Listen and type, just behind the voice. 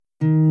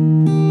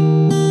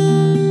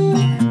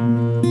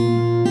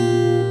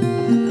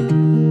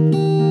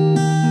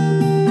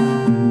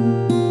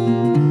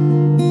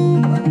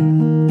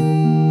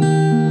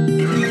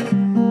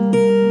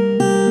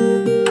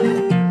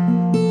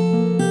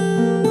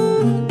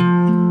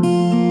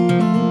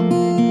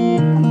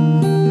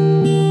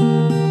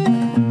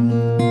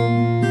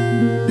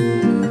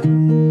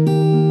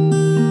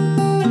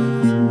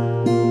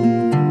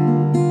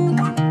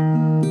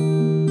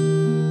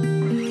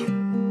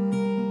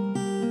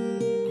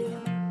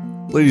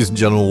Ladies and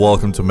gentlemen,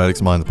 welcome to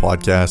Medic's Mind, the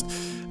podcast.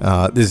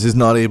 This is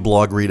not a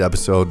blog read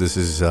episode. This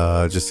is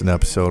just an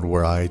episode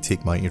where I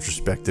take my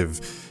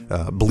introspective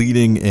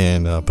bleeding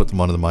and put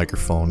them onto the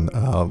microphone.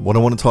 What I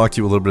want to talk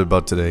to you a little bit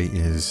about today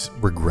is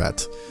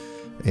regret.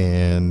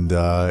 And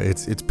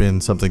it's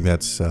been something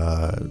that's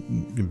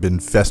been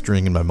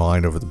festering in my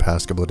mind over the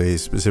past couple of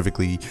days.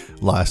 Specifically,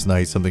 last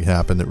night, something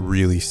happened that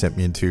really sent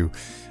me into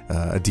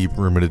a deep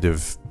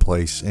ruminative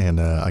place,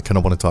 and I kind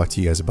of want to talk to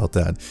you guys about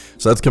that.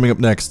 So that's coming up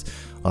next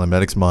on A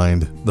Medic's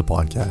Mind, the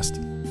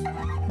podcast.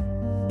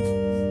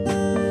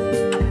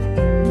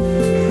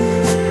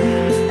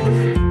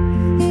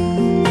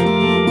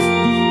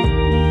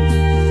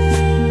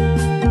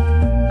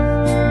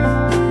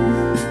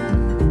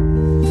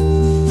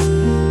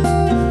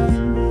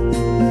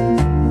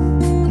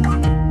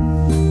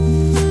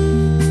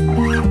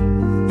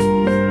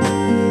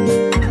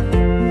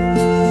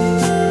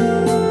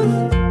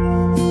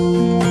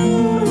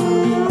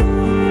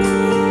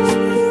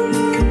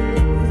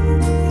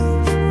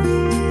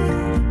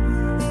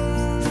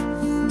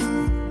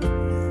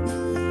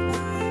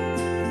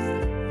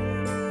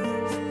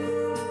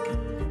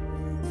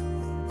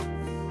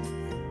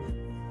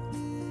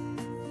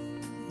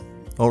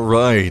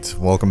 Alright,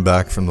 welcome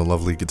back from the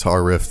lovely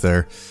guitar riff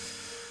there.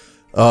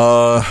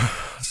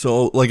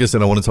 So like I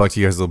said, I want to talk to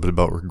you guys a little bit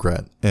about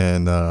regret.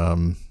 And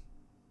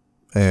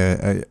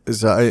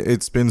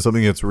it's been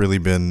something that's really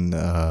been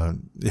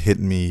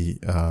hitting me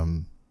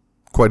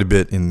quite a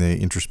bit in the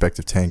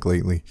introspective tank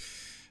lately.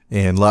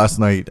 And last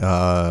night,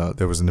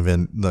 there was an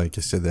event, like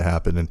I said, that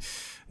happened,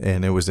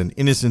 and it was an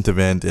innocent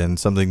event and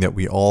something that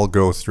we all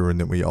go through and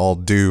that we all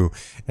do.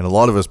 And a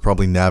lot of us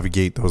probably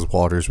navigate those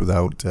waters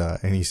without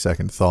any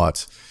second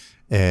thoughts.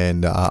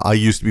 And I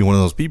used to be one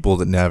of those people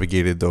that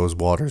navigated those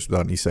waters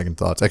without any second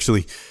thoughts.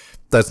 Actually,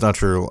 that's not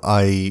true.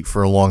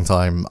 For a long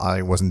time,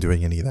 I wasn't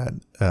doing any of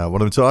that.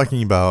 What I'm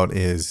talking about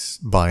is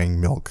buying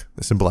milk,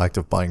 the simple act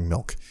of buying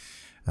milk,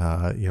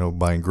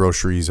 buying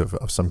groceries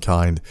of some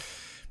kind.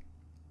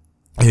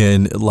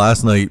 And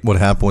last night, what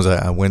happened was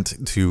I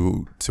went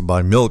to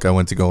buy milk. I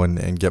went to go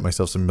and get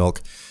myself some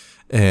milk.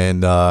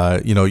 And,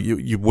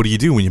 you what do you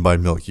do when you buy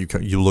milk?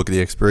 You look at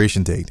the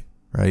expiration date,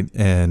 right?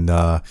 And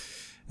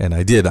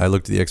I did. I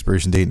looked at the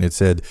expiration date and it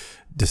said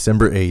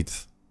December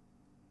 8th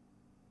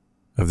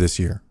of this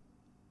year.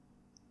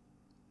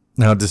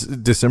 Now,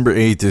 December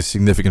 8th is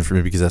significant for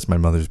me because that's my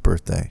mother's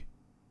birthday.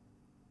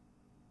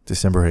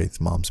 December 8th,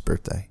 Mom's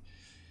birthday.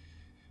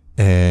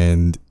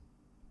 And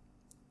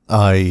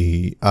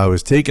I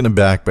was taken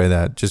aback by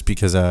that just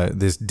because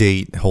this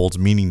date holds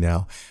meaning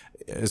now,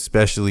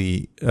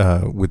 especially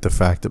with the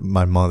fact that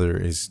my mother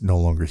is no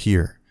longer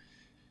here.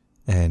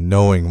 And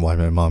knowing why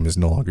my mom is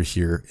no longer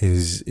here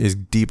is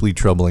deeply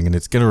troubling, and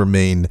it's going to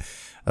remain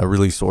a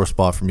really sore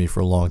spot for me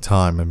for a long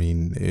time. I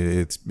mean,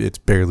 it's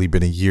barely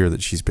been a year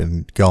that she's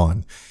been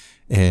gone.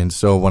 And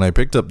so when I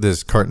picked up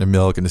this carton of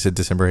milk and it said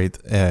December 8th,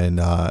 and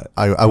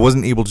I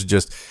wasn't able to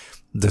just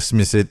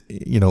dismiss it,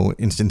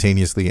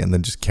 instantaneously and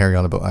then just carry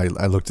on about.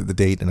 I looked at the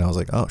date and I was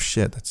like, oh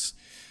shit, that's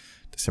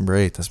December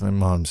 8th. That's my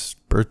mom's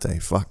birthday.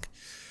 Fuck.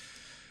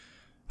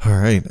 All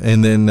right.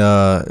 And then,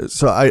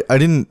 so I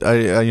didn't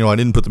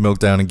put the milk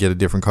down and get a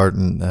different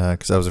carton,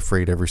 cause I was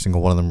afraid every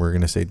single one of them were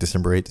going to say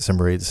December 8th,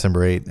 December 8th,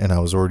 December 8th. And I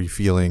was already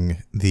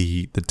feeling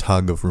the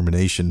tug of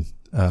rumination,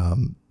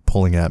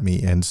 pulling at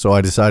me. And so I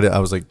decided, I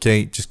was like,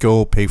 okay, just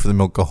go pay for the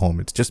milk, go home.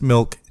 It's just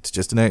milk. It's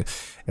just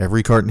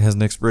every carton has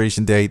an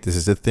expiration date. This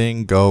is a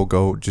thing.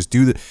 Go, just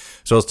do that.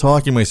 So I was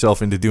talking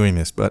myself into doing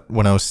this, but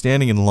when I was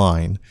standing in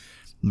line,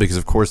 because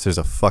of course there's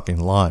a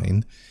fucking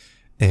line.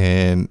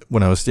 And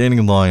when I was standing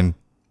in line,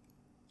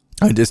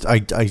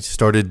 I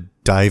started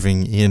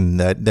diving in.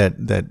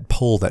 That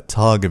pull, that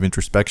tug of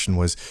introspection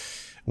was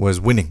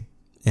winning.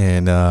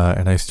 And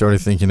I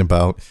started thinking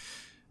about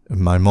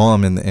my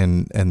mom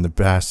and the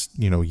past,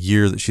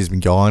 year that she's been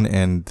gone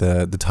and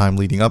the time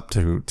leading up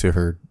to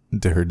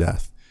her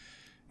death.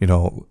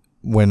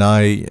 When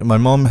my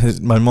mom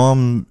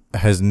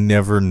has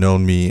never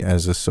known me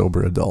as a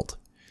sober adult.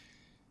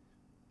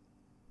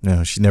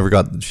 She never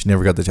got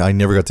I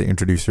never got to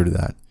introduce her to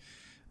that.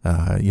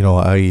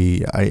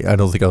 I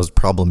don't think I was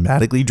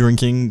problematically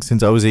drinking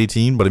since I was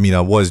 18, but I mean,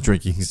 I was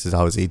drinking since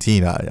I was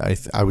 18.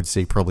 I would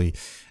say probably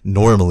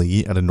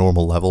normally at a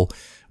normal level,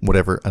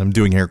 whatever. And I'm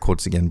doing air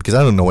quotes again because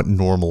I don't know what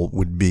normal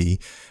would be,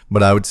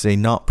 but I would say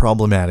not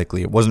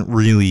problematically. It wasn't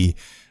really,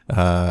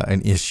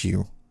 an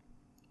issue.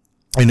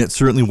 And it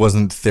certainly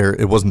wasn't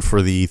it wasn't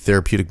for the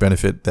therapeutic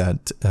benefit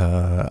that,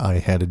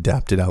 I had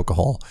adapted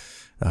alcohol,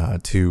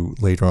 to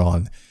later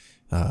on,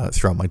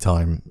 throughout my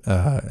time,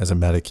 as a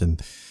medic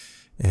and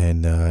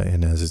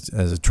as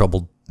a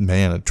troubled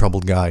man, a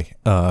troubled guy.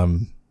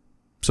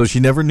 So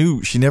she never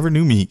knew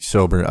me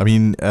sober. I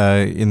mean,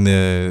 in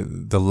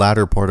the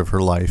latter part of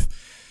her life,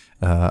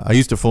 I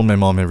used to phone my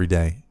mom every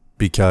day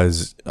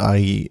because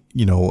I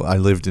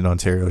lived in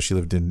Ontario. She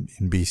lived in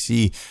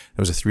BC.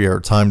 There was a 3-hour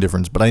time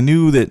difference, but I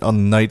knew that on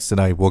the nights that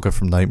I woke up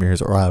from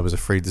nightmares or I was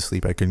afraid to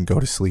sleep, I couldn't go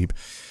to sleep.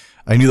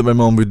 I knew that my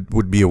mom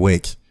would be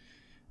awake.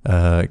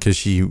 because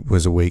she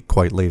was awake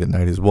quite late at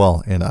night as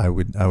well. And I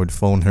would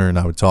phone her and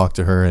I would talk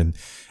to her, and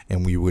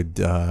we would,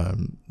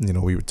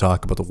 we would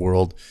talk about the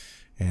world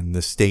and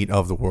the state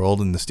of the world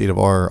and the state of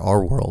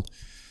our world.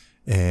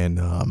 And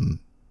I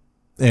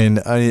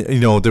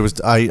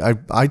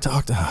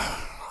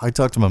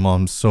talked to my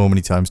mom so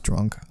many times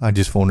drunk. I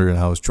just phoned her and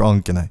I was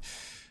drunk, and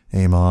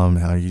hey mom,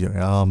 how you doing?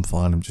 Oh, I'm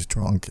fine. I'm just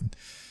drunk. And,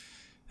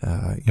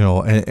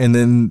 and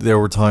then there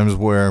were times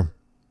where,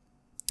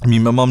 I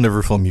mean, my mom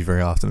never phoned me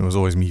very often. It was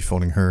always me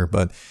phoning her,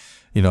 but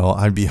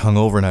I'd be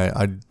hungover and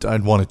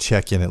I'd want to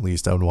check in at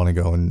least. I would want to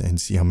go and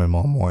see how my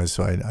mom was.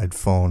 So I'd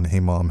phone, hey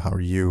mom, how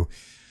are you?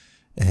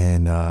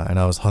 And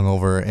I was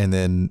hungover. And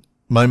then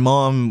my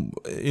mom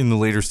in the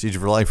later stage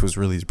of her life was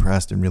really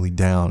depressed and really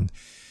down,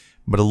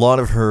 but a lot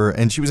of her,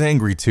 and she was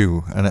angry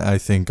too. And I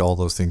think all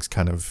those things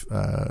kind of,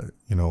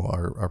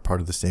 are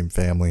part of the same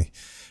family,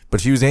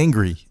 but she was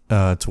angry,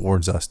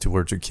 towards us,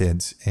 towards her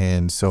kids.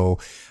 And so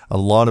a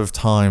lot of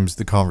times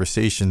the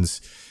conversations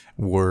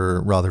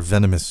were rather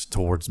venomous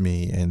towards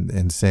me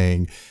and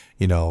saying,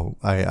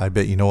 I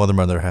bet no other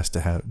mother has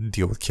to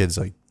deal with kids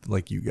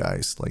like you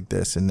guys like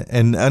this.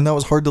 And that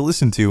was hard to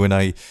listen to. And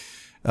I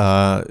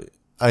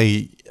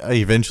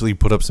eventually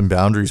put up some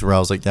boundaries where I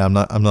was like, yeah, I'm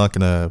not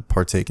going to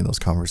partake in those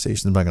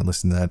conversations. I'm not going to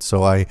listen to that.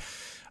 So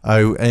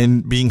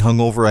and being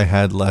hungover, I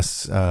had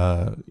less,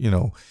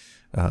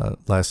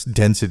 less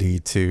density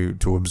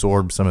to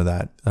absorb some of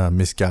that,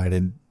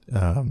 misguided,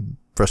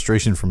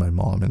 frustration from my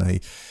mom.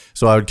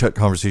 So I would cut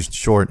conversations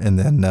short, and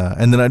then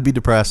I'd be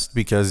depressed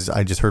because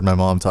I just heard my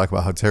mom talk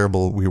about how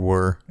terrible we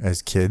were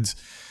as kids.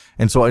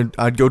 And so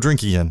I'd go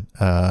drink again.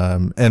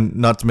 And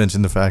not to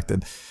mention the fact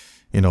that,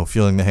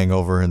 feeling the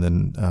hangover and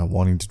then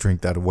wanting to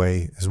drink that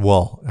away as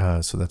well.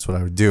 So that's what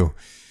I would do.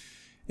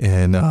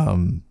 And,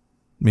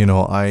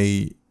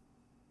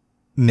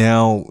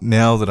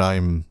 now that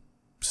I'm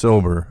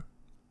sober,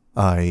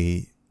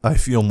 I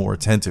feel more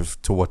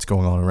attentive to what's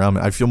going on around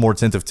me. I feel more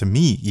attentive to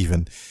me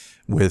even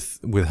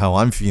with how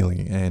I'm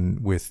feeling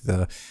and with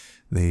the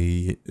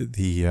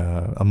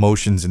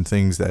emotions and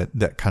things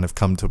that kind of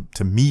come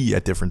to me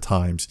at different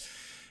times.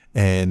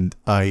 And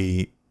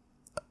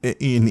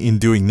in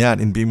doing that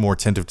and being more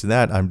attentive to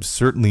that, I'm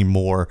certainly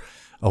more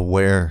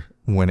aware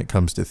when it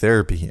comes to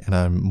therapy, and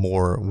I'm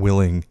more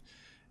willing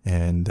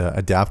and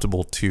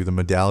adaptable to the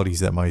modalities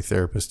that my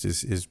therapist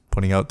is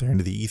putting out there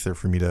into the ether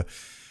for me to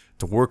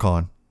work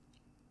on.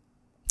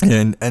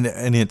 And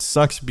it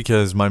sucks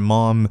because my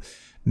mom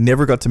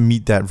never got to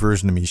meet that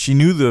version of me. She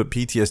knew the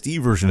PTSD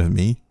version of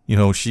me.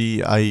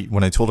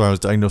 When I told her I was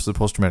diagnosed with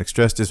post-traumatic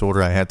stress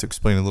disorder, I had to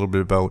explain a little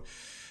bit about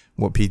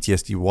what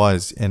PTSD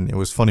was. And it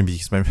was funny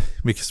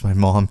because my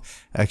mom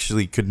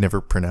actually could never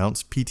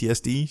pronounce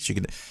PTSD.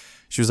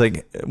 She was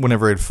like,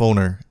 whenever I'd phone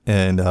her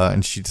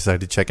and she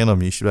decided to check in on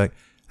me, she'd be like,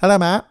 hello,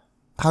 Matt.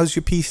 How's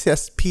your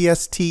PST?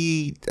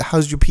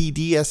 How's your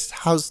PDS?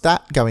 How's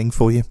that going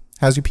for you?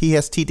 How's your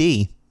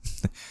PSTD?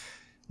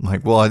 I'm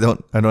like, well, I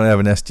don't have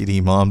an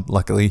STD, Mom,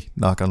 luckily,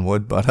 knock on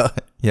wood,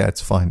 but yeah,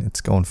 it's fine.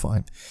 It's going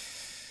fine.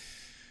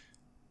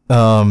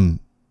 She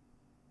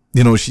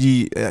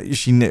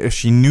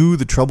knew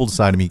the troubled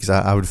side of me because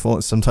I would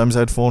phone. Sometimes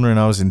I'd phone her and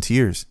I was in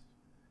tears.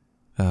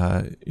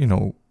 The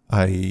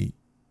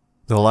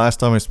last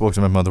time I spoke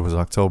to my mother was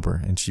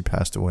October, and she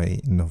passed away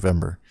in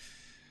November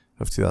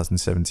of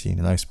 2017,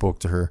 and I spoke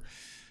to her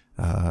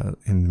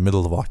in the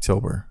middle of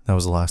October. That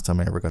was the last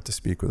time I ever got to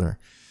speak with her.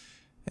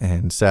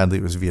 And sadly,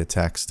 it was via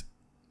text.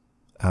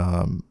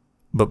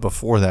 But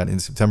before that,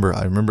 in September,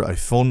 I remember I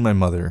phoned my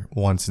mother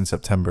once in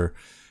September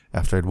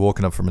after I'd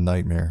woken up from a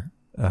nightmare.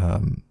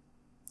 And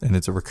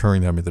it's a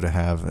recurring nightmare that I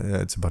have.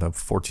 It's about a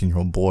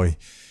 14-year-old boy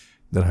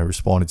that I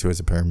responded to as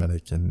a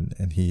paramedic,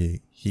 and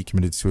he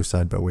committed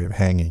suicide by way of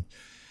hanging.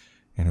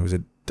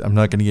 And I'm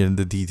not going to get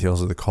into the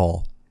details of the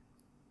call,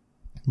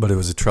 but it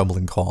was a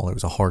troubling call. It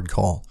was a hard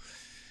call.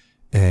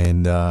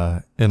 And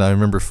I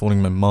remember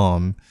phoning my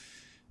mom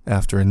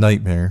after a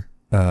nightmare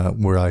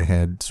where I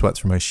had sweat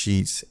through my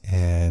sheets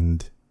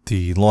and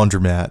the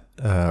laundromat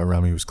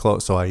around me was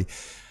closed. So I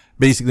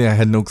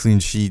had no clean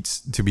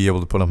sheets to be able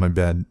to put on my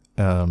bed.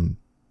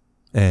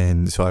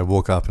 And so I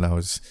woke up and I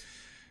was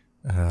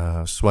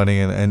sweating,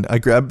 and I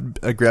grabbed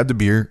a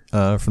beer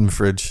from the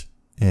fridge,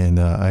 and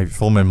I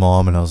phoned my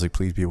mom and I was like,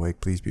 please be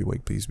awake, please be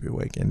awake, please be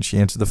awake. And she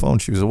answered the phone.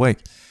 She was awake.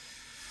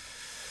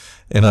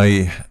 And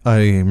I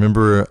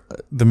remember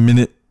the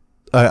minute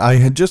I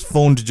had just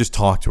phoned to just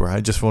talk to her.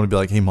 I just phoned to be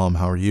like, hey mom,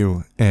 how are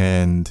you?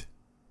 And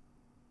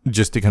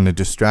just to kind of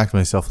distract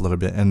myself a little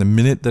bit. And the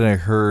minute that I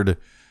heard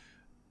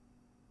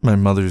my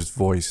mother's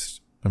voice,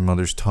 my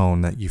mother's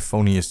tone, that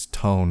euphonious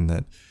tone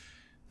that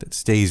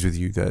stays with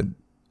you, that,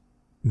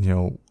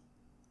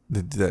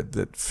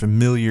 that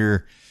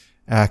familiar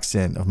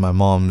accent of my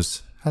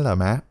mom's, hello,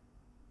 Matt.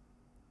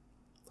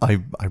 I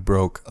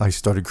broke. I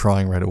started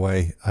crying right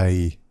away.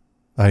 I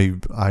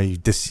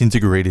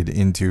disintegrated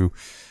into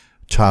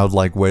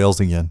childlike wails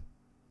again.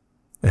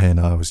 And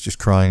I was just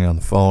crying on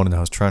the phone, and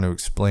I was trying to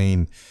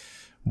explain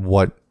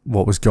what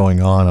was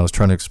going on. I was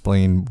trying to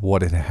explain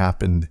what had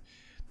happened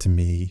to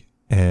me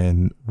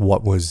and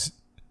what was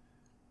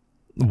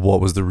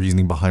the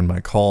reasoning behind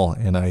my call.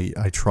 And I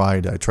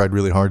tried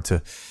really hard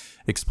to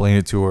explain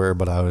it to her,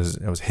 but I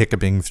was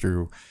hiccuping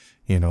through,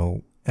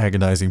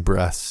 agonizing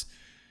breaths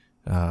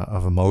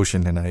of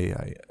emotion. And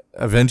I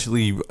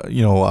eventually,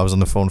 I was on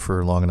the phone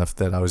for long enough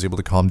that I was able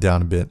to calm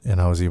down a bit,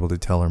 and I was able to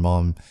tell her,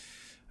 Mom,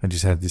 I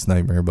just had this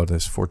nightmare about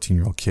this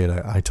 14-year-old kid.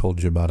 I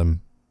told you about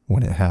him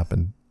when it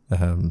happened.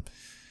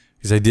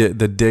 Because I did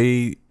the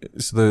day,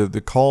 so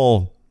the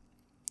call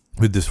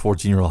with this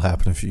 14-year-old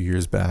happened a few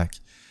years back.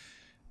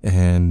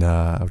 And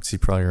I would say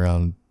probably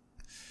around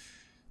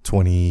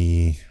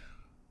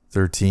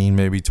 2013,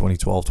 maybe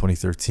 2012,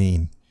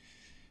 2013.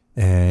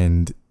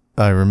 And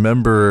I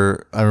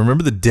remember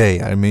the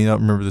day. I may not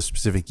remember the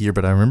specific year,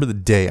 but I remember the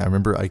day. I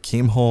remember I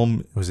came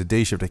home. It was a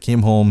day shift. I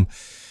came home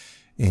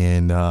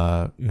and,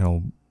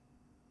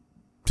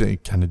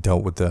 kind of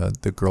dealt with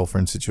the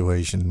girlfriend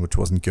situation, which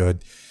wasn't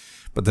good.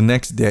 But the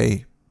next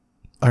day,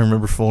 I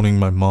remember phoning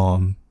my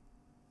mom.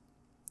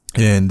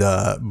 And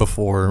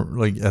before,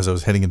 like, as I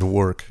was heading into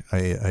work,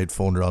 I had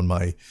phoned her on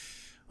my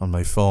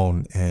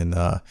phone, and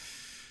of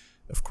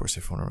course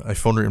I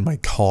phoned her in my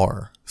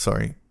car.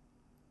 Sorry,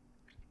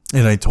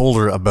 and I told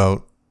her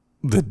about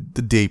the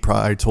day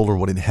prior. I told her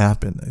what had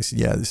happened. I said,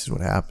 "Yeah, this is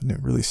what happened.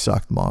 It really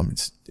sucked, Mom.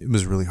 It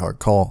was a really hard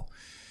call."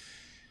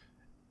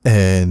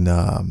 And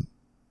I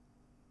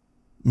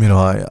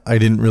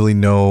didn't really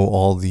know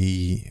all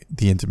the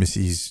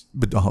intimacies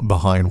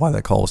behind why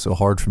that call was so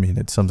hard for me, and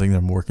it's something that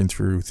I'm working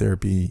through in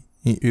therapy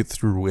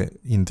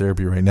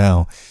right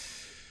now.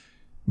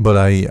 But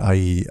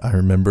I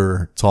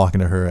remember talking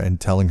to her and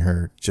telling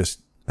her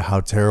just how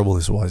terrible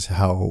this was,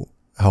 how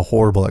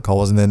horrible that call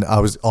was. And then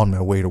I was on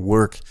my way to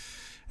work,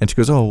 and she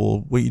goes, "Oh, well,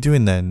 what are you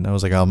doing then?" I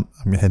was like, I'm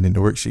heading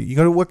into work." "You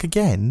go to work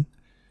again?" I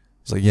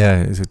was like,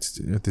 "Yeah,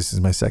 this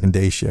is my second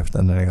day shift,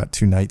 and then I got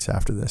 2 nights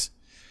after this."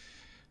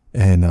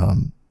 And,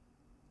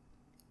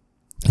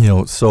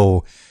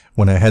 so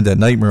when I had that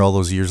nightmare all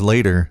those years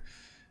later,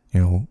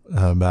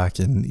 back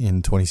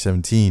in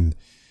 2017,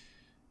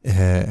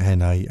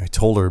 and I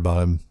told her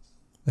about him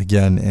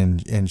again,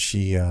 and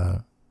she,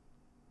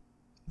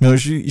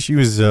 she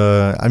was,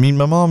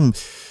 my mom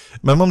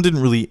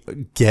didn't really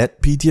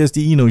get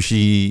PTSD.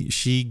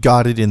 She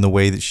got it in the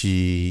way that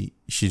she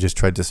just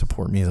tried to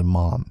support me as a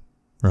mom.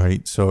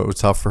 Right. So it was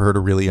tough for her to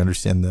really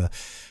understand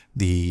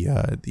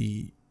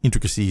the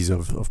intricacies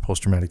of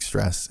post-traumatic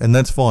stress, and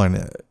that's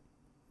fine.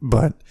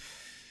 But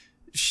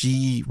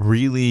she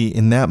really,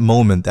 in that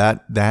moment,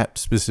 that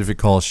specific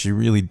call, she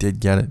really did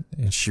get it,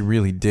 and she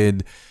really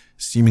did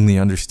seemingly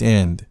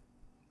understand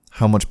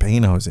how much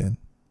pain I was in.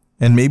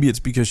 And maybe it's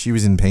because she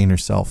was in pain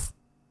herself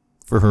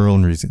for her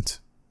own reasons,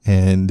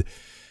 and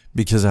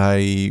because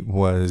I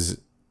was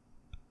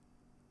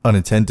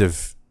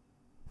unattentive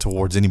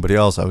towards anybody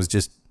else. I was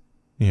just,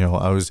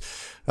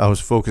 I was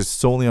focused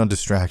solely on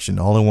distraction.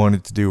 All I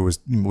wanted to do was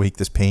make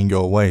this pain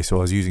go away. So I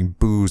was using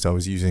booze. I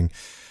was using,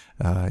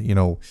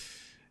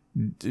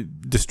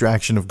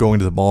 distraction of going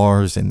to the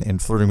bars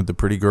and flirting with the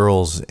pretty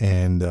girls,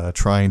 and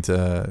trying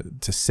to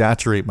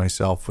saturate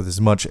myself with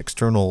as much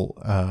external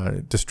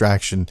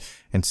distraction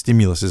and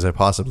stimulus as I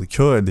possibly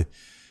could,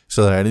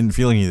 so that I didn't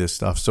feel any of this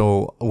stuff.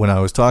 So when I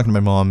was talking to my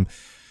mom,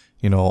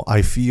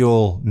 I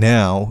feel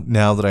now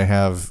that I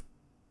have,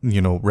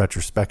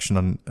 retrospection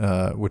on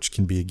which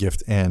can be a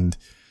gift and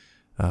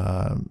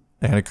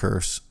a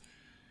curse.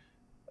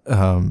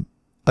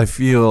 I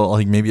feel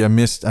like maybe I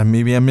missed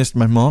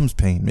my mom's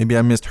pain. Maybe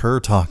I missed her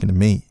talking to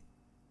me.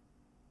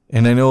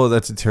 And I know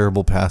that's a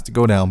terrible path to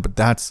go down, but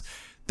that's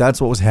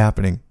what was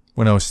happening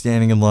when I was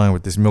standing in line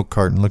with this milk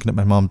carton, looking at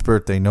my mom's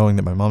birthday, knowing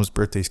that my mom's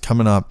birthday is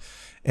coming up,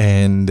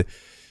 and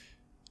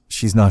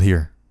she's not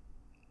here.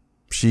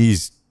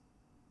 She's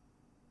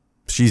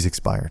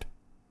expired.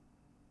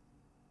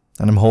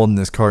 And I'm holding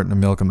this carton of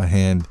milk in my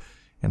hand,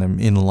 and I'm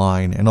in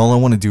line, and all I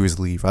want to do is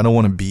leave. I don't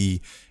want to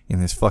be in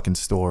this fucking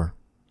store.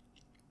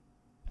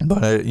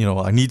 But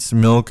I need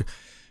some milk,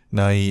 and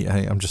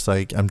I'm just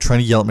like, I'm trying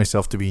to yell at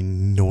myself to be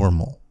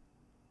normal.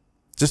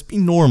 Just be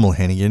normal,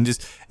 Henny. And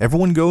just,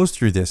 everyone goes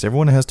through this.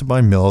 Everyone has to buy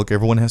milk.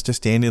 Everyone has to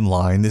stand in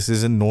line. This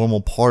is a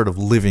normal part of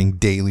living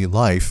daily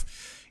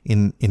life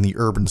in the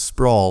urban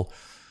sprawl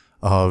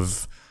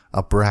of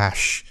a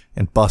brash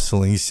and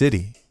bustling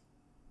city.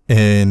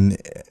 And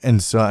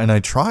I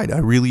tried.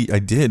 I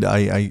did.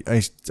 I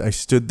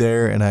stood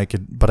there, and I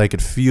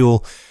could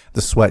feel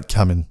the sweat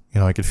coming.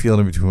 I could feel it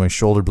in between my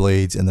shoulder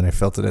blades, and then I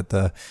felt it at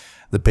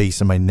the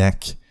base of my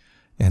neck.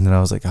 And then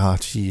I was like, oh,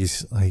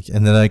 geez.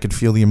 And then I could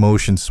feel the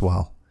emotion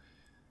swell.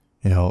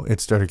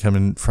 It started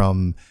coming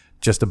from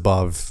just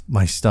above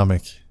my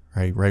stomach,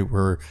 right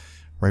where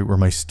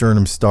my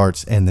sternum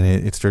starts. And then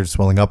it started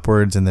swelling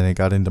upwards, and then it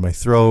got into my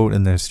throat,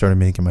 and then it started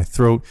making my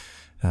throat,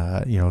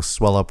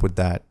 swell up with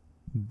that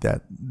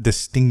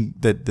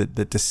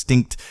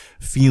distinct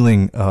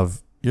feeling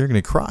of, you're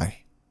going to cry.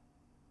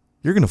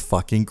 You're going to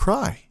fucking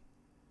cry.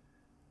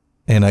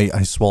 And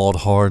I swallowed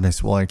hard,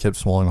 and I kept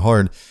swallowing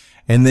hard.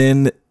 And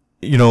then,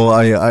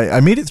 I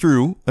made it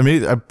through.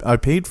 I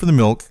paid for the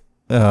milk.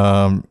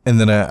 And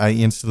then I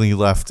instantly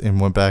left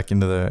and went back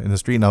into the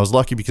street. And I was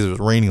lucky because it was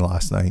raining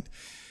last night.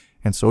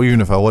 And so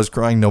even if I was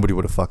crying, nobody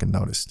would have fucking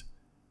noticed.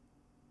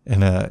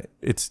 And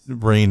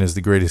rain is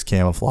the greatest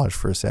camouflage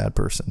for a sad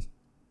person.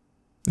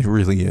 It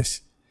really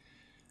is.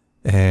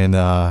 And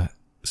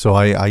so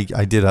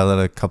I did. I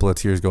let a couple of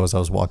tears go as I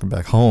was walking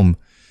back home.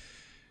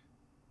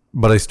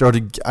 But I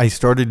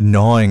started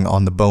gnawing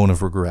on the bone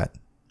of regret.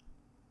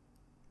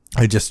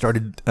 I kept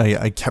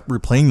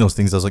replaying those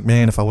things. I was like,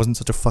 man, if I wasn't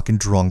such a fucking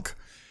drunk,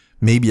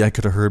 maybe I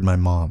could have heard my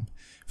mom.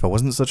 If I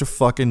wasn't such a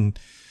fucking,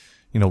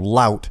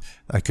 lout,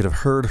 I could have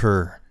heard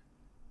her.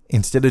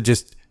 Instead of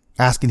just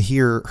asking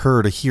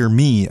her to hear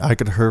me, I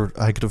could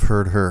have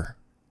heard her.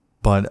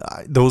 But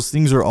those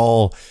things are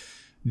all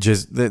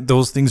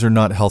those things are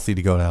not healthy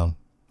to go down.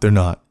 They're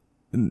not.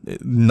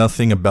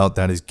 Nothing about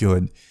that is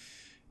good.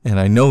 And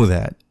I know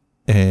that.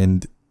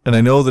 And I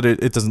know that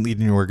it doesn't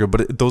lead anywhere good,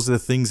 but those are the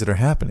things that are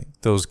happening.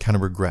 Those kind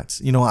of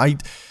regrets.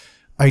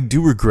 I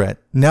do regret,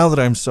 now that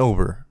I'm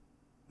sober,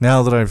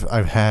 now that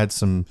I've had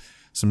some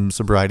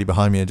sobriety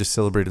behind me. I just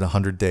celebrated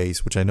 100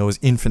 days, which I know is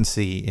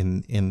infancy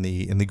in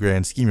the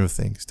grand scheme of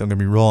things. Don't get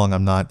me wrong.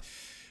 I'm not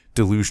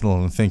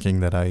delusional in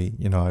thinking that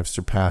I've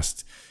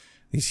surpassed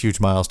these huge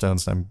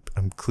milestones. I'm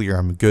clear.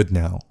 I'm good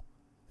now.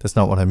 That's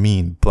not what I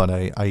mean. But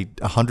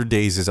 100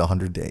 days is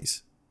 100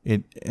 days.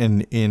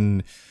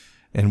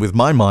 And with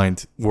my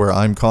mind, where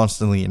I'm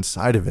constantly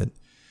inside of it,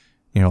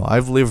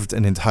 I've lived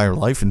an entire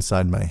life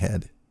inside my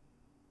head,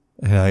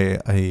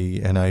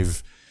 and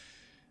I've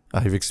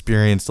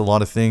experienced a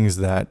lot of things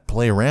that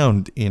play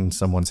around in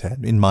someone's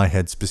head, in my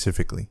head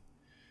specifically.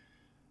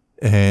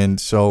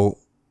 And so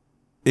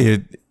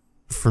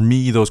for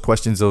me, those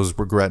questions, those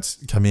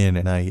regrets come in,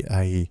 and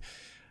I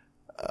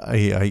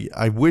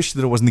wish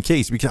that it wasn't the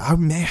case, because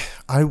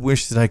I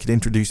wish that I could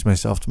introduce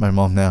myself to my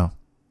mom now.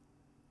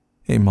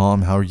 Hey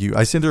Mom, how are you?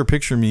 I sent her a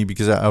picture of me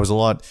because I was a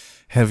lot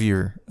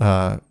heavier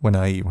when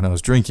I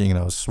was drinking, and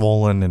I was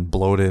swollen and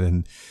bloated,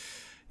 and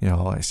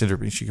I sent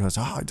her. She goes,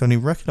 "Oh, I don't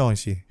even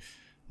recognize you."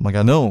 I'm like,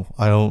 I know,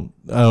 I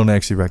don't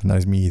actually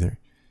recognize me either.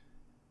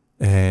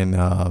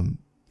 And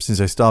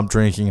since I stopped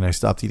drinking and I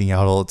stopped eating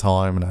out all the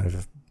time, and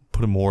I've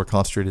put a more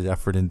concentrated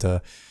effort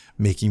into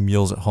making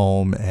meals at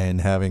home and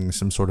having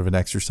some sort of an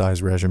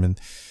exercise regimen,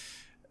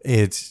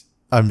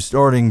 I'm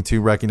starting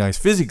to recognize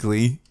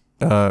physically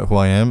who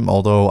I am,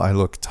 although I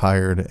look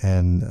tired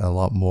and a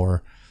lot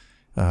more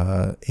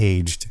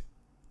aged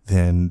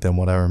than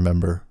what I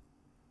remember.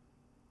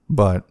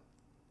 But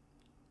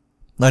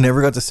I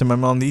never got to send my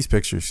mom these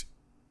pictures.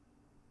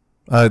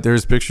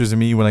 There's pictures of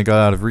me when I got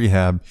out of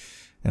rehab,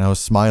 and I was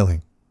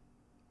smiling.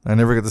 I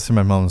never got to send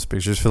my mom those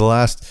pictures. For the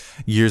last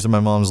years of my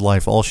mom's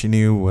life, all she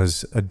knew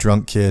was a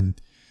drunk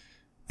kid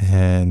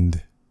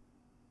and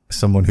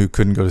someone who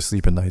couldn't go to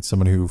sleep at night,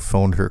 someone who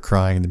phoned her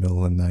crying in the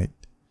middle of the night.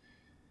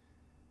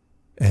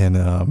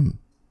 And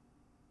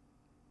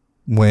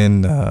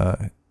when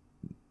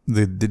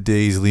the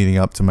days leading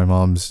up to my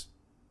mom's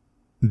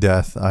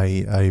death,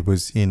 I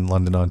was in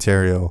London,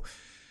 Ontario,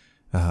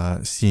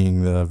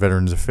 seeing the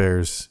Veterans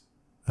Affairs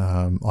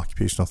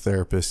occupational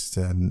therapist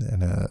and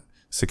a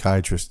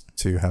psychiatrist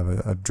to have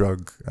a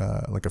drug,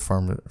 like a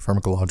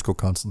pharmacological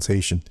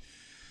consultation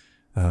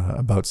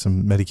about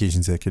some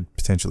medications that could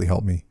potentially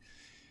help me.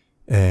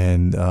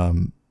 And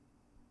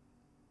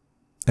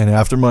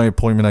after my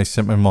appointment, I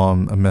sent my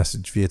mom a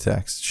message via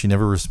text. She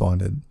never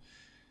responded.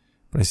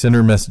 But I sent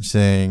her a message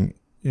saying,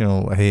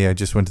 hey, I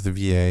just went to the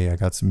VA. I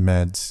got some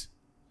meds.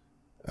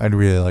 I'd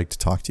really like to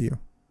talk to you.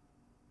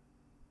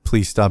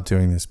 Please stop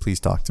doing this. Please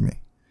talk to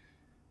me.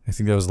 I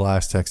think that was the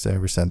last text I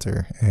ever sent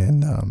her.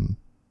 And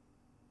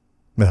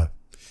yeah.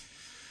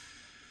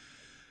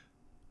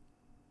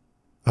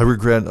 I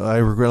regret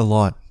a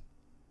lot.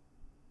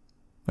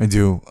 I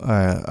do.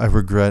 I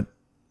regret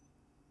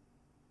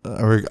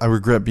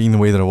being the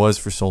way that I was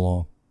for so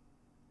long.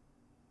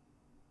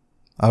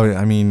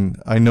 I mean,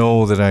 I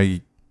know that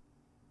I'm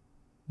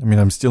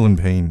still in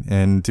pain.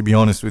 And to be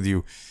honest with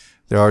you,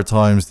 there are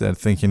times that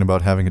thinking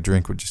about having a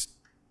drink would just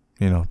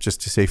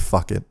to say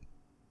fuck it.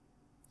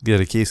 Get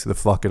a case of the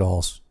fuck it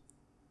alls,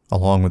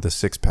 along with a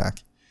 6-pack.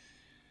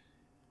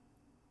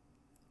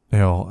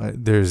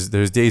 There's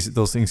days that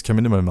those things come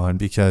into my mind,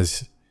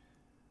 because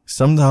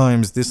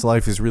sometimes this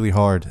life is really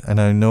hard, and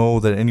I know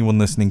that anyone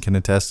listening can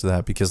attest to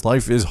that, because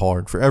life is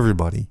hard for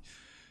everybody.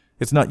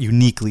 It's not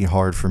uniquely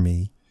hard for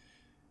me.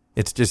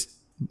 It's just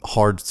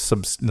hard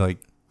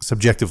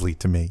subjectively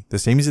to me, the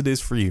same as it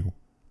is for you.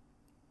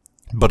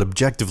 But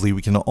objectively,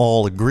 we can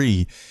all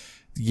agree,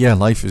 yeah,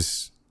 life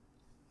is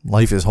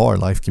hard.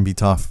 Life can be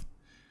tough.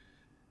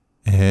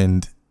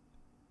 And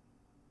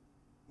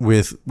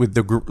with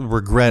the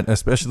regret,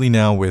 especially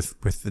now with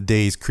the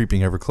days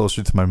creeping ever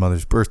closer to my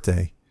mother's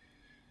birthday,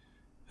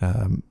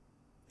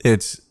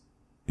 it's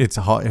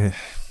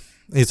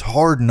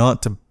hard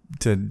not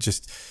to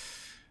just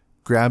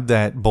grab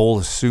that bowl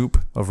of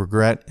soup of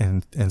regret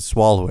and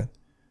swallow it.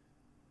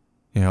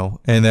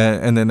 And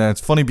then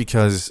that's funny,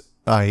 because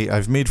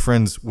I've made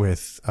friends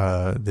with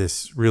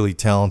this really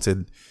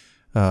talented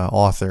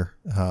author,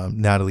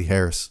 Natalie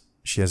Harris.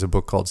 She has a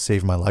book called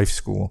Save My Life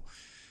School.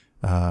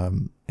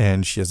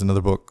 And she has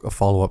another book, a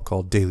follow-up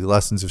called Daily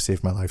Lessons of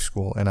Save My Life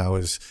School. And I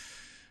was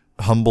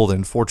humbled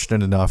and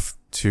fortunate enough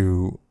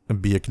to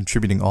be a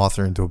contributing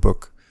author into a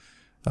book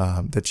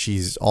that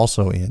she's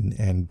also in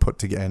and put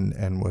together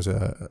and was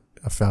a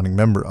founding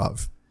member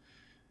of.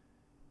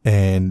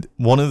 And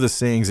one of the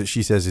sayings that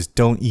she says is,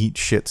 don't eat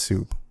shit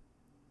soup.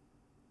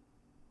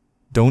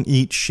 Don't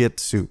eat shit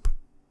soup.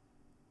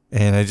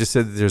 And I just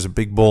said that there's a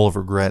big bowl of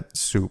regret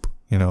soup,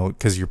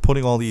 because you're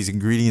putting all these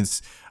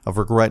ingredients of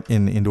regret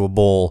into a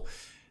bowl,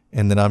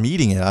 and then I'm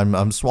eating it.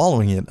 I'm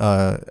swallowing it,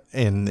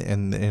 and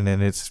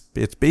it's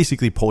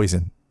basically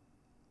poison.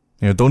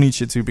 Don't eat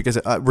shit soup, because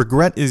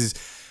regret is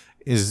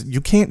you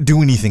can't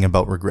do anything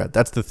about regret.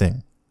 That's the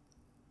thing.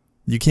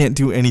 You can't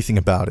do anything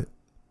about it.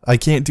 I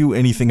can't do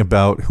anything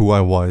about who I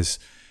was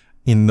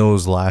in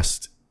those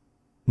last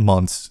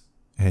months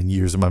and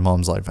years of my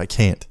mom's life. I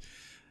can't.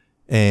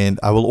 And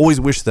I will always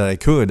wish that I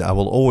could. I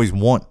will always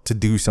want to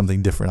do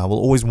something different. I will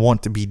always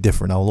want to be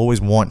different. I will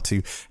always want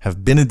to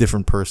have been a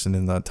different person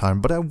in that time.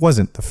 But I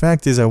wasn't. The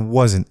fact is, I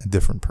wasn't a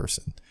different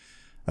person.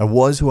 I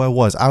was who I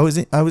was. I was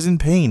in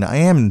pain. I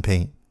am in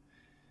pain.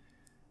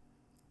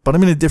 But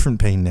I'm in a different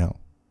pain now.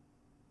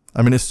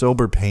 I'm in a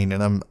sober pain,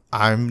 and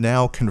I'm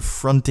now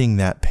confronting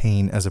that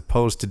pain as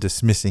opposed to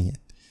dismissing it.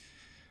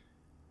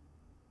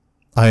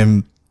 I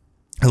am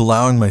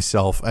allowing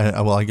myself,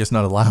 well, I guess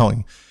not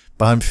allowing,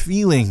 but I'm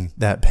feeling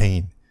that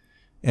pain,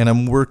 and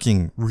I'm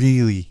working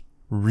really,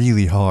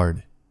 really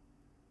hard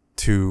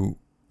to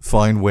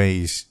find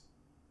ways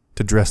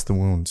to dress the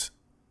wounds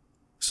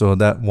so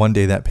that one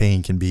day that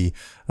pain can be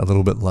a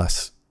lot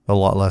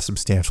less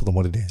substantial than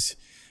what it is.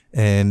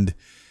 And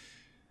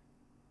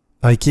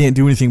I can't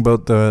do anything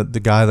about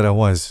the guy that I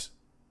was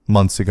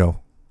months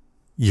ago,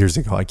 years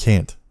ago. I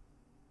can't.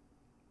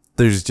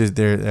 There's just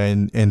there,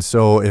 and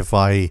so if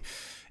I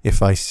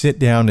sit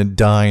down and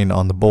dine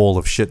on the bowl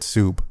of shit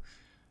soup,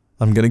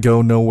 I'm gonna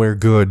go nowhere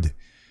good,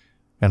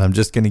 and I'm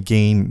just gonna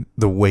gain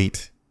the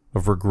weight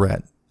of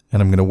regret,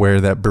 and I'm gonna wear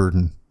that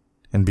burden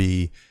and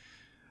be,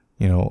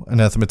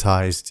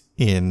 anathematized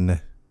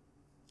in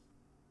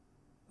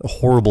a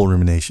horrible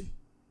rumination.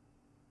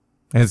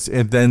 And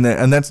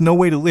that's no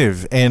way to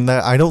live. And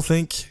I don't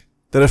think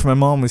that if my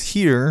mom was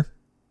here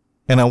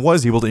and I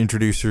was able to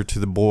introduce her to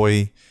the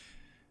boy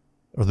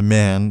or the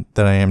man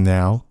that I am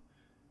now,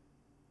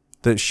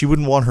 that she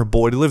wouldn't want her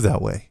boy to live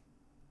that way.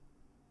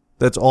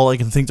 That's all I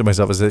can think to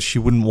myself, is that she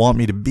wouldn't want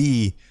me to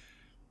be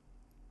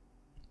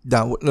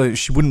that.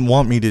 She wouldn't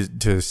want me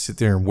to sit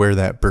there and wear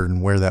that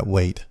burden, wear that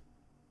weight.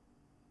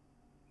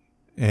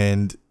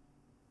 And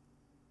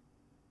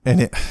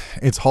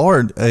it's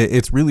hard.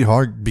 It's really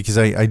hard because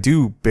I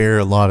do bear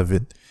a lot of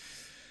it.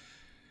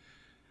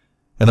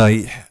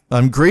 And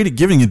I'm great at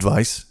giving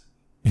advice.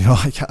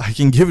 I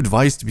can give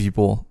advice to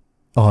people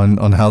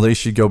on how they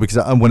should go, because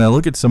when I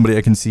look at somebody,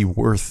 I can see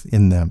worth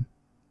in them.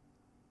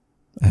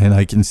 And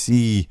I can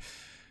see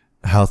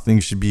how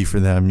things should be for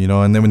them,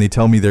 and then when they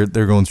tell me they're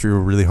going through a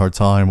really hard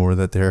time, or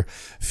that they're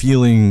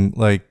feeling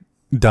like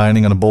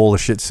dining on a bowl of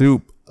shit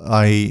soup,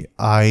 I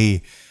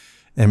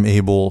am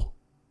able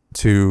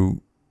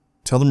to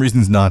tell them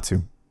reasons not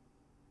to.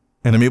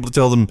 And I'm able to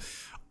tell them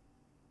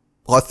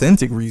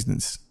authentic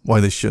reasons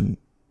why they shouldn't.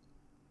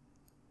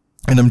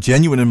 And I'm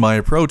genuine in my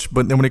approach,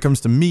 but then when it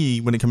comes to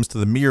me, when it comes to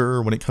the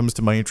mirror, when it comes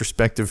to my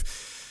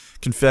introspective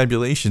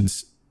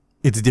confabulations,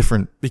 it's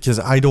different, because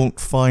I don't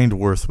find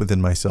worth within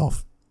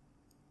myself.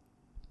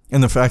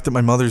 And the fact that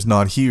my mother's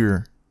not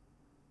here,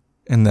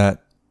 and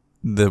that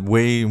the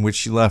way in which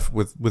she left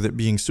with it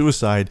being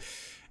suicide,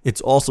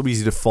 it's also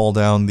easy to fall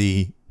down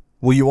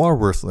well, you are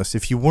worthless.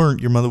 If you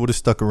weren't, your mother would have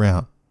stuck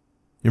around.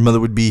 Your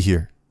mother would be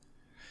here.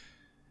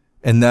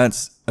 And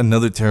that's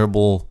another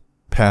terrible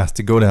path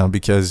to go down,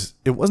 because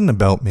it wasn't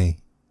about me.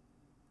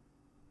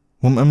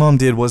 What my mom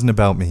did wasn't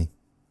about me.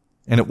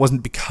 And it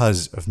wasn't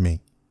because of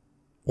me.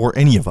 Or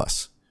any of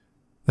us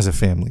as a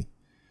family.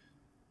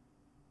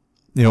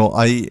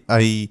 I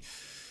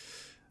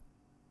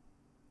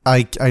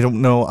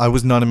don't know. I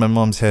was not in my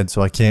mom's head,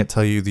 so I can't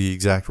tell you the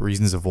exact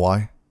reasons of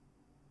why.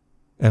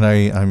 And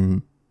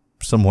I'm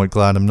somewhat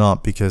glad I'm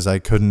not, because I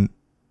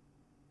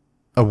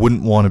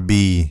wouldn't want to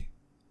be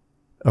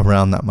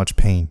around that much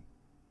pain.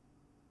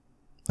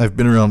 I've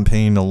been around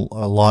pain a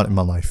lot in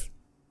my life,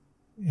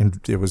 and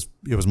it was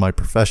my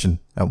profession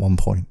at one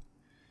point.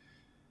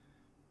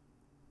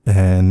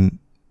 And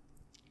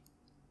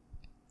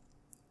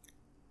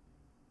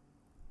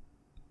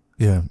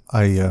yeah,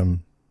 I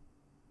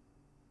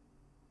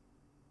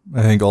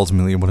think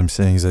ultimately what I'm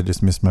saying is I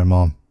just miss my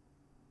mom.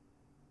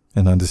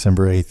 And on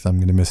December 8th, I'm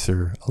going to miss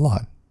her a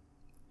lot.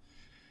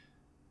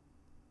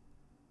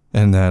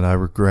 And that I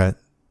regret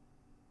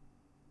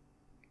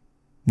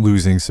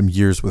losing some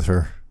years with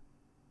her.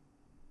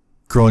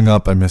 Growing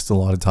up, I missed a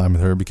lot of time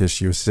with her because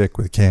she was sick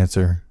with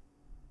cancer.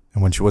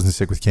 And when she wasn't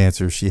sick with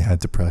cancer, she had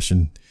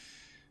depression.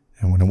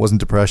 And when it wasn't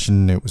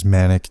depression, it was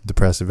manic,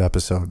 depressive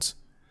episodes.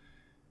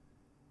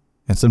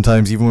 And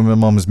sometimes, even when my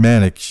mom was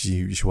manic,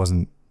 she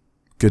wasn't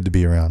good to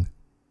be around.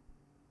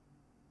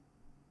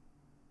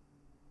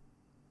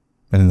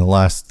 And in the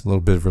last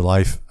little bit of her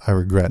life, I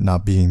regret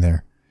not being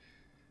there.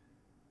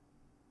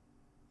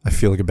 I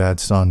feel like a bad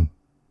son.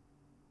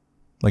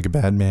 Like a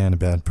bad man, a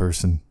bad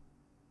person.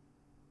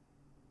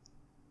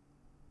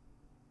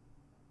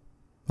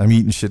 I'm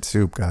eating shit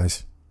soup,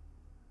 guys.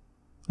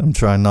 I'm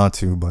trying not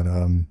to, but,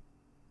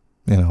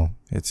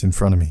 it's in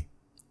front of me.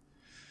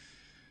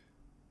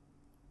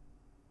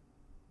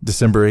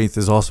 December 8th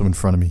is also in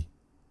front of me.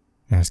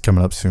 And it's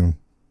coming up soon.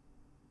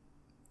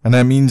 And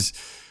that means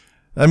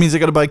I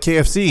gotta buy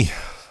KFC.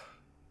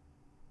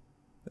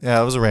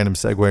 Yeah, it was a random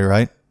segue,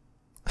 right?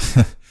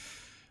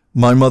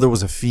 My mother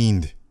was a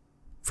fiend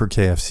for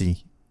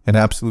KFC. An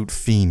absolute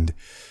fiend.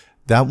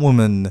 That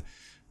woman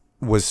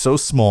was so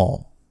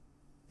small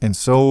and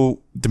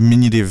so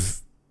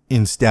diminutive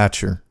in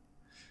stature,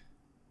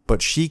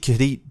 but she could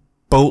eat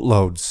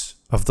boatloads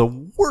of the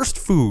worst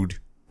food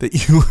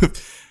that you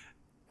have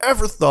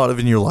ever thought of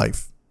in your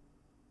life.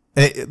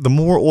 The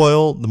more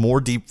oil, the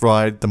more deep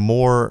fried, the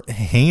more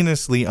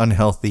heinously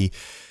unhealthy,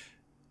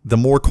 the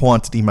more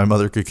quantity my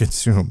mother could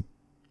consume.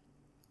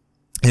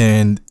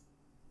 And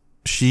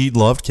she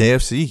loved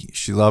KFC.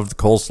 She loved the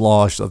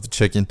coleslaw. She loved the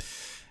chicken.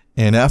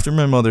 And after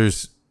my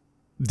mother's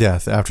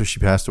death, after she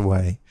passed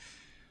away,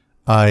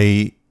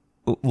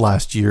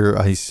 last year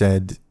I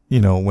said,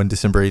 when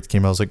December 8th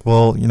came, I was like,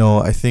 well,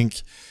 I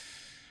think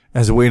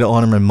as a way to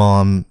honor my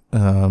mom,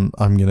 I'm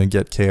going to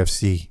get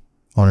KFC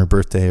on her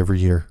birthday every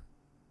year.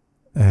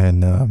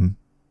 And I'm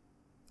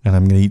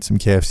going to eat some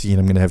KFC and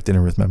I'm going to have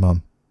dinner with my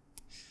mom.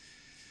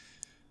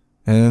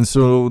 And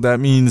so that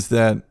means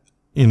that,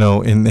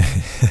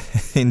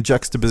 in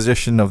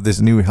juxtaposition of this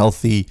new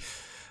healthy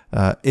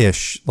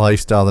ish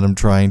lifestyle that I'm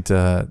trying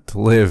to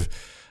live,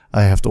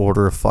 I have to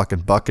order a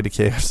fucking bucket of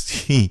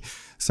KFC,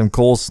 some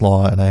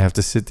coleslaw, and I have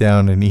to sit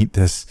down and eat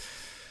this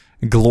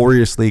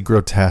gloriously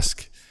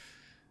grotesque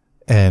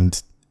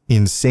and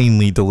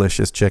insanely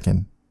delicious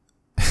chicken.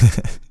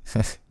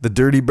 The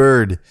dirty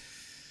bird.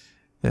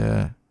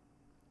 Yeah.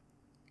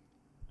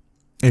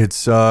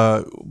 It's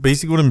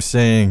basically what I'm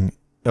saying,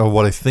 or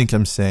what I think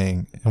I'm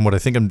saying, and what I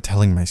think I'm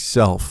telling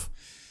myself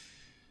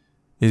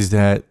is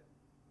that,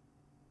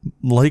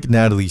 like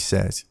Natalie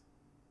says,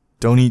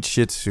 don't eat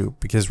shit soup,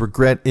 because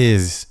regret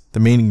is the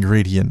main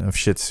ingredient of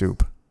shit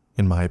soup,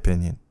 in my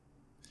opinion.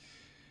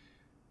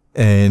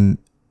 And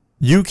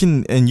you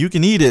can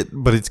eat it,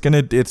 but it's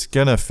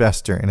gonna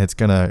fester and it's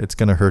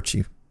gonna hurt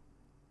you.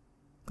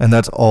 And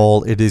that's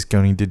all it is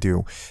going to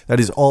do. That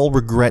is all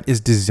regret is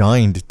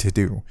designed to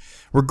do.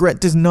 Regret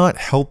does not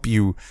help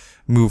you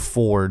move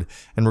forward,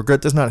 and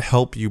regret does not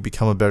help you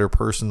become a better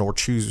person or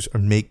choose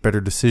or make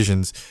better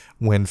decisions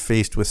when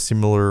faced with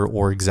similar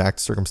or exact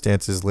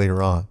circumstances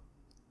later on.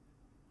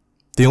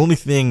 The only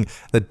thing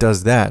that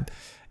does that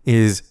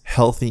is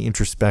healthy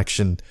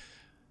introspection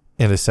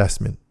and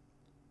assessment.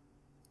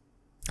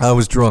 I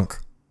was drunk.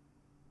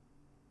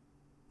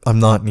 I'm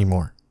not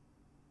anymore.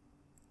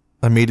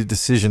 I made a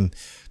decision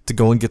to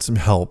go and get some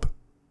help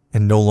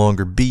and no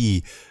longer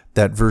be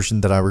that version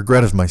that I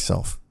regret of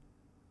myself.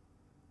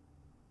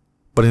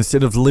 But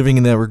instead of living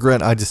in that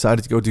regret, I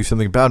decided to go do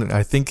something about it.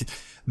 I think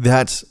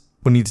that's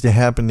what needs to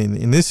happen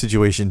in this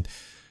situation.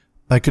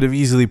 I could have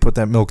easily put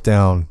that milk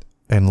down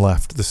and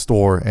left the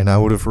store, and I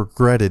would have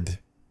regretted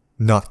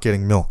not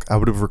getting milk. I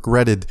would have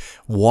regretted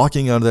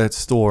walking out of that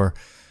store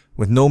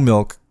with no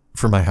milk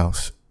for my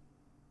house.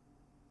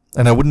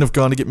 And I wouldn't have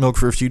gone to get milk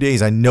for a few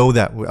days. I know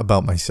that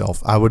about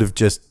myself. I would have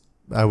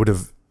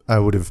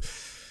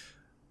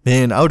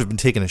been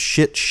taking a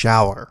shit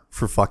shower,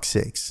 for fuck's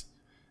sakes,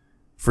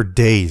 for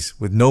days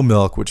with no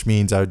milk, which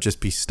means I would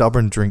just be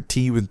stubborn, drink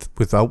tea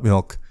without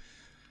milk,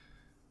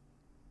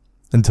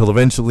 until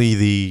eventually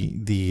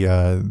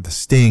the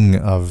sting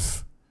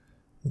of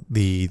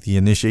the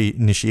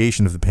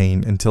initiation of the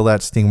pain, until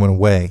that sting went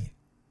away,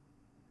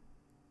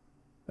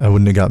 I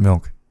wouldn't have got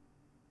milk.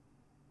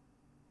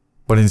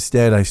 But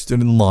instead, I stood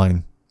in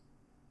line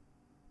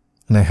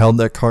and I held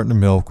that carton of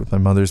milk with my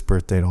mother's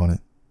birth date on it.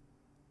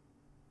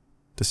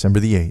 December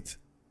the 8th.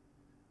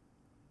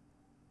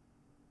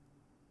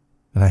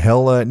 And I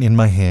held that in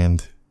my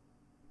hand.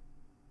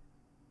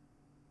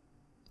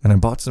 And I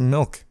bought some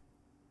milk.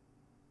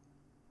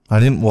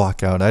 I didn't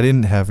walk out. I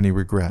didn't have any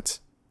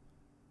regrets.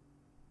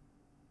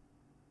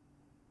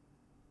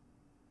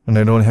 And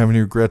I don't have any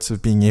regrets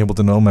of being able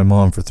to know my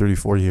mom for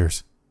 34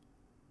 years.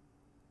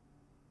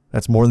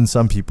 That's more than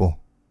some people.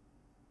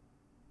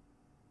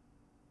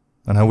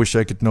 And I wish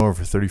I could know her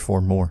for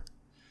 34 more.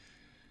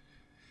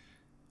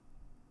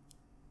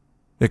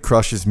 It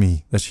crushes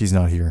me that she's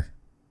not here.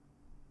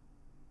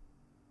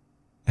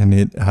 And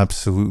it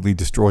absolutely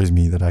destroys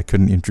me that I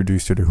couldn't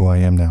introduce her to who I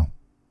am now.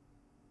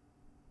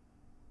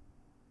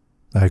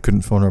 I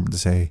couldn't phone her up to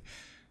say,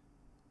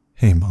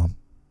 "Hey, Mom,"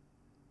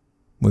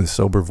 with a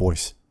sober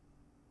voice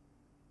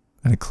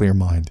and a clear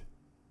mind.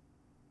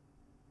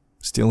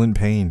 Still in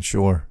pain,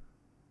 sure,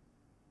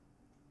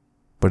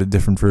 but a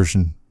different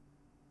version.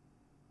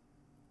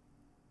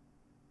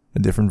 A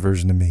different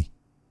version of me.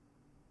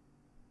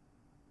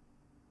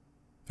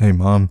 "Hey,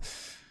 Mom,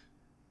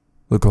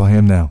 look who I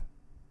am now.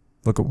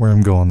 Look at where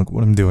I'm going. Look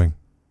what I'm doing.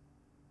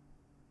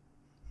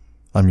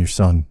 I'm your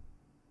son.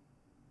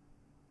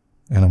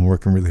 And I'm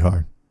working really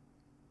hard.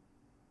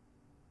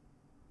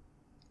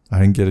 I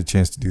didn't get a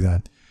chance to do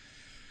that.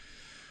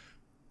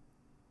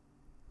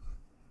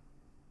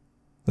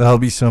 That'll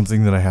be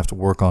something that I have to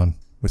work on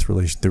with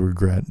relation to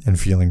regret and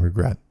feeling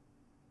regret.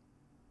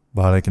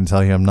 But I can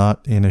tell you I'm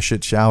not in a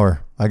shit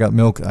shower. I got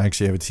milk. I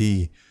actually have a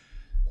tea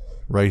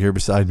right here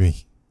beside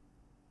me.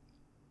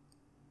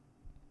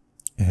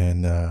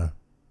 And,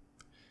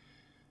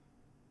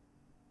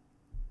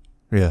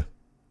 yeah.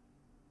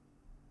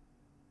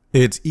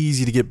 It's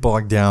easy to get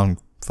bogged down,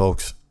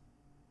 folks.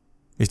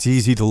 It's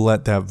easy to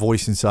let that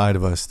voice inside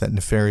of us, that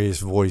nefarious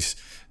voice,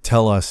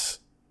 tell us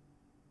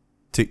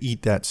to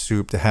eat that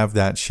soup, to have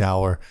that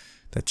shower,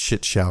 that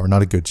shit shower,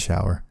 not a good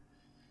shower.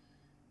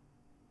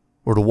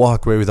 Or to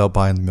walk away without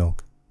buying the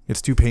milk.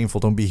 It's too painful,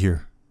 don't be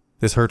here.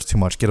 This hurts too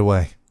much, get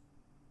away.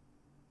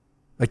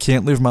 I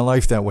can't live my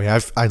life that way.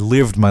 I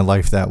lived my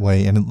life that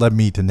way, and it led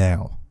me to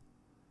now.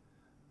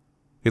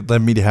 It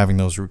led me to having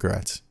those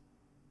regrets.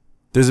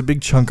 There's a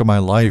big chunk of my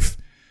life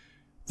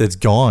that's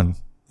gone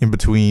in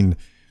between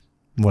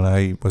when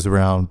I was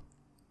around,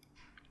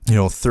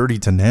 30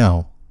 to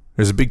now.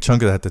 There's a big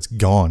chunk of that that's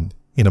gone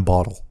in a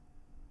bottle.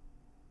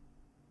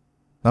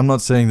 I'm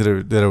not saying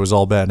that it was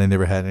all bad and I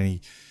never had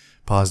any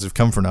positive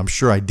come from it. I'm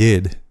sure I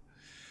did.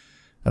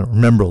 I don't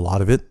remember a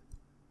lot of it.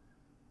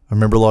 I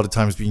remember a lot of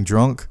times being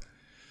drunk.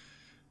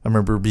 I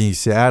remember being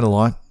sad a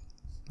lot.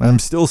 I'm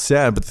still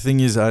sad, but the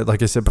thing is,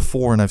 like I said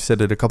before, and I've said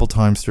it a couple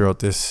times throughout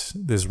this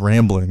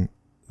rambling,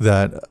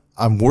 that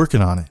I'm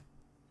working on it.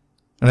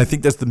 And I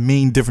think that's the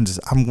main difference is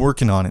I'm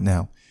working on it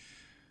now.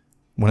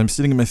 When I'm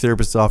sitting in my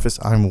therapist's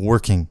office, I'm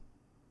working.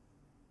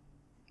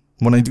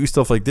 When I do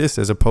stuff like this,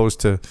 as opposed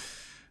to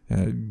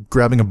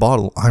grabbing a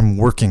bottle, I'm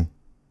working.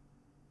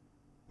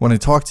 When I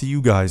talk to you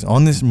guys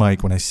on this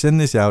mic, when I send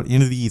this out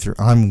into the ether,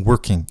 I'm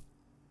working.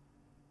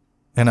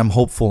 And I'm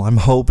hopeful. I'm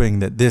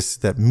hoping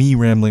that me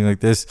rambling like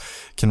this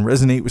can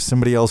resonate with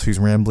somebody else who's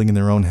rambling in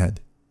their own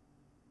head.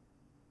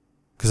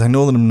 Because I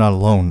know that I'm not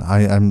alone.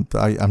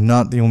 I'm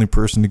not the only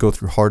person to go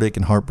through heartache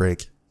and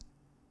heartbreak.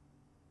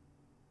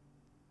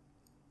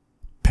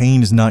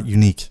 Pain is not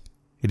unique.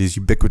 It is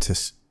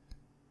ubiquitous.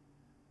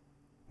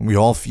 We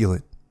all feel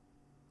it.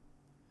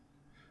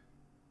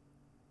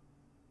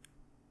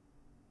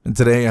 And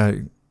today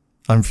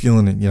I'm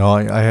feeling it.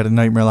 I had a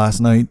nightmare last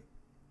night.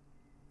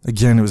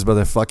 Again, it was about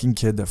that fucking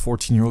kid, that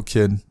 14-year-old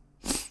kid.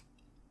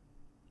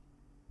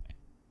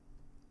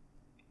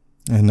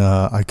 And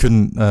I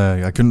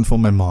couldn't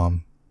phone my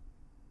mom.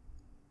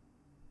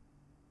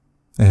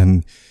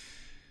 And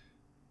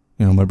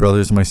my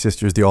brothers and my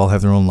sisters, they all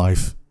have their own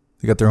life.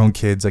 They got their own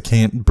kids. I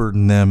can't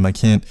burden them. I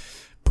can't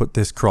put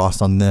this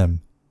cross on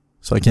them.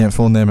 So I can't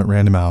phone them at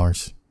random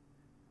hours.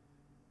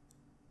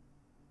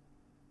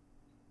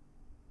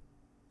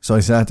 So I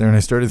sat there and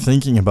I started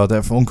thinking about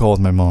that phone call with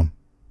my mom.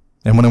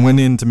 And when I went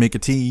in to make a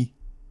tea,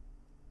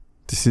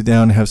 to sit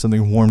down and have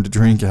something warm to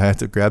drink, I had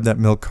to grab that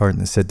milk carton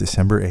that said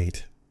December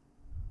 8.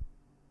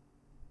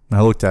 And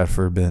I looked at it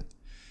for a bit.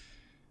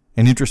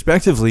 And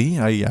introspectively,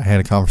 I had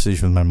a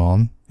conversation with my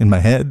mom. In my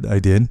head, I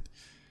did.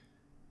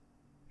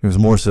 It was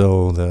more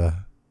so the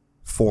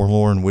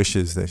forlorn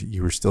wishes that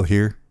you were still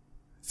here.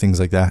 Things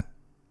like that.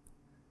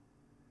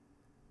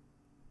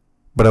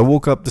 But I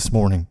woke up this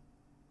morning.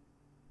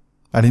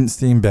 I didn't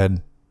stay in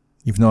bed,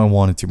 even though I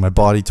wanted to. My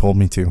body told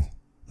me to.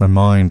 My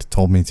mind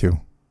told me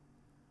to.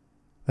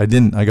 I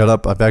didn't. I got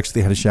up. I've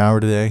actually had a shower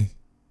today.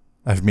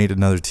 I've made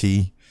another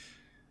tea.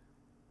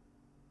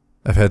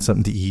 I've had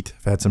something to eat.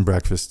 I've had some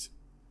breakfast.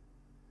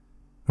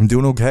 I'm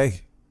doing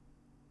okay.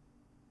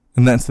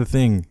 And that's the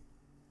thing.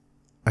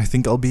 I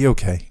think I'll be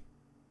okay.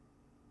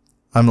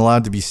 I'm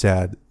allowed to be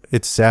sad.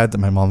 It's sad that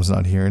my mom's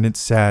not here, and it's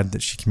sad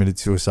that she committed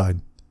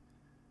suicide.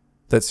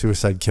 That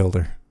suicide killed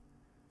her.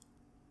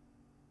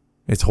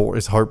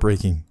 It's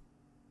heartbreaking.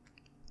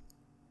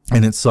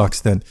 And it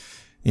sucks that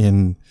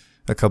in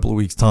a couple of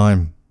weeks'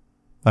 time,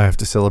 I have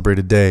to celebrate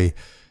a day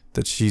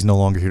that she's no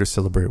longer here to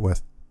celebrate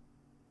with.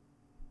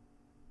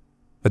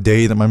 A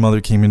day that my mother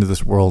came into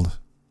this world,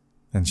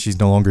 and she's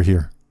no longer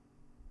here.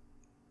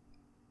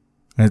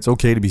 And it's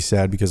okay to be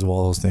sad because of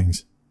all those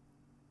things.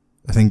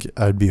 I think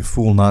I'd be a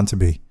fool not to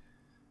be.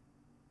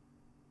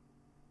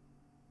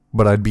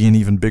 But I'd be an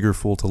even bigger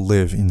fool to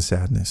live in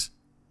sadness.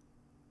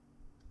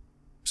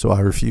 So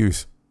I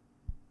refuse.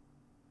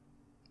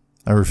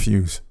 I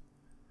refuse.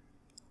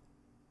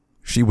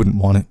 She wouldn't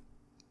want it.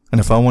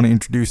 And if I want to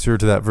introduce her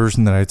to that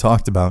version that I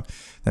talked about,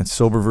 that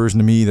sober version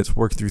of me that's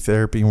worked through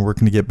therapy and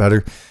working to get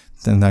better,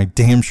 then I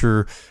damn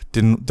sure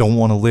don't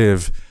want to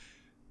live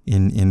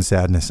in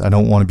sadness. I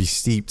don't want to be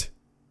steeped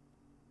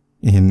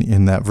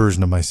in that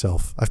version of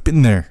myself. I've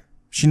been there.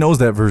 She knows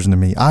that version of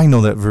me. I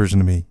know that version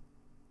of me.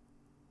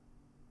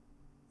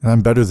 And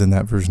I'm better than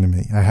that version of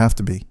me. I have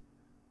to be.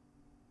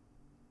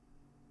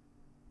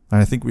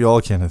 And I think we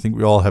all can. I think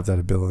we all have that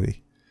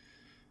ability.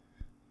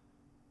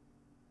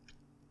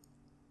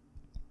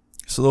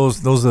 So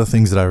those are the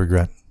things that I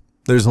regret.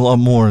 There's a lot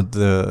more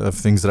of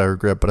things that I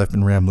regret, but I've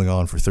been rambling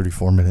on for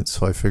 34 minutes,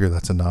 so I figure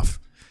that's enough.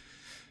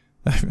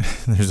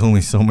 There's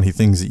only so many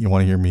things that you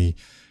want to hear me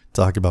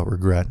talk about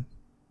regret.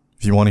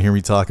 If you want to hear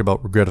me talk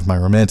about regret of my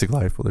romantic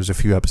life, well, there's a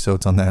few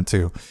episodes on that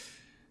too.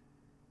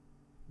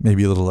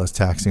 Maybe a little less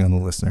taxing on the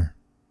listener.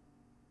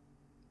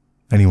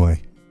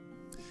 Anyway,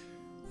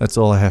 that's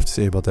all I have to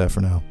say about that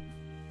for now.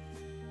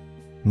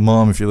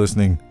 Mom, if you're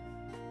listening,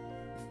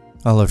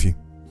 I love you.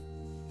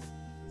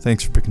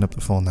 Thanks for picking up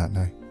the phone that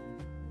night.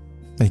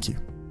 Thank you.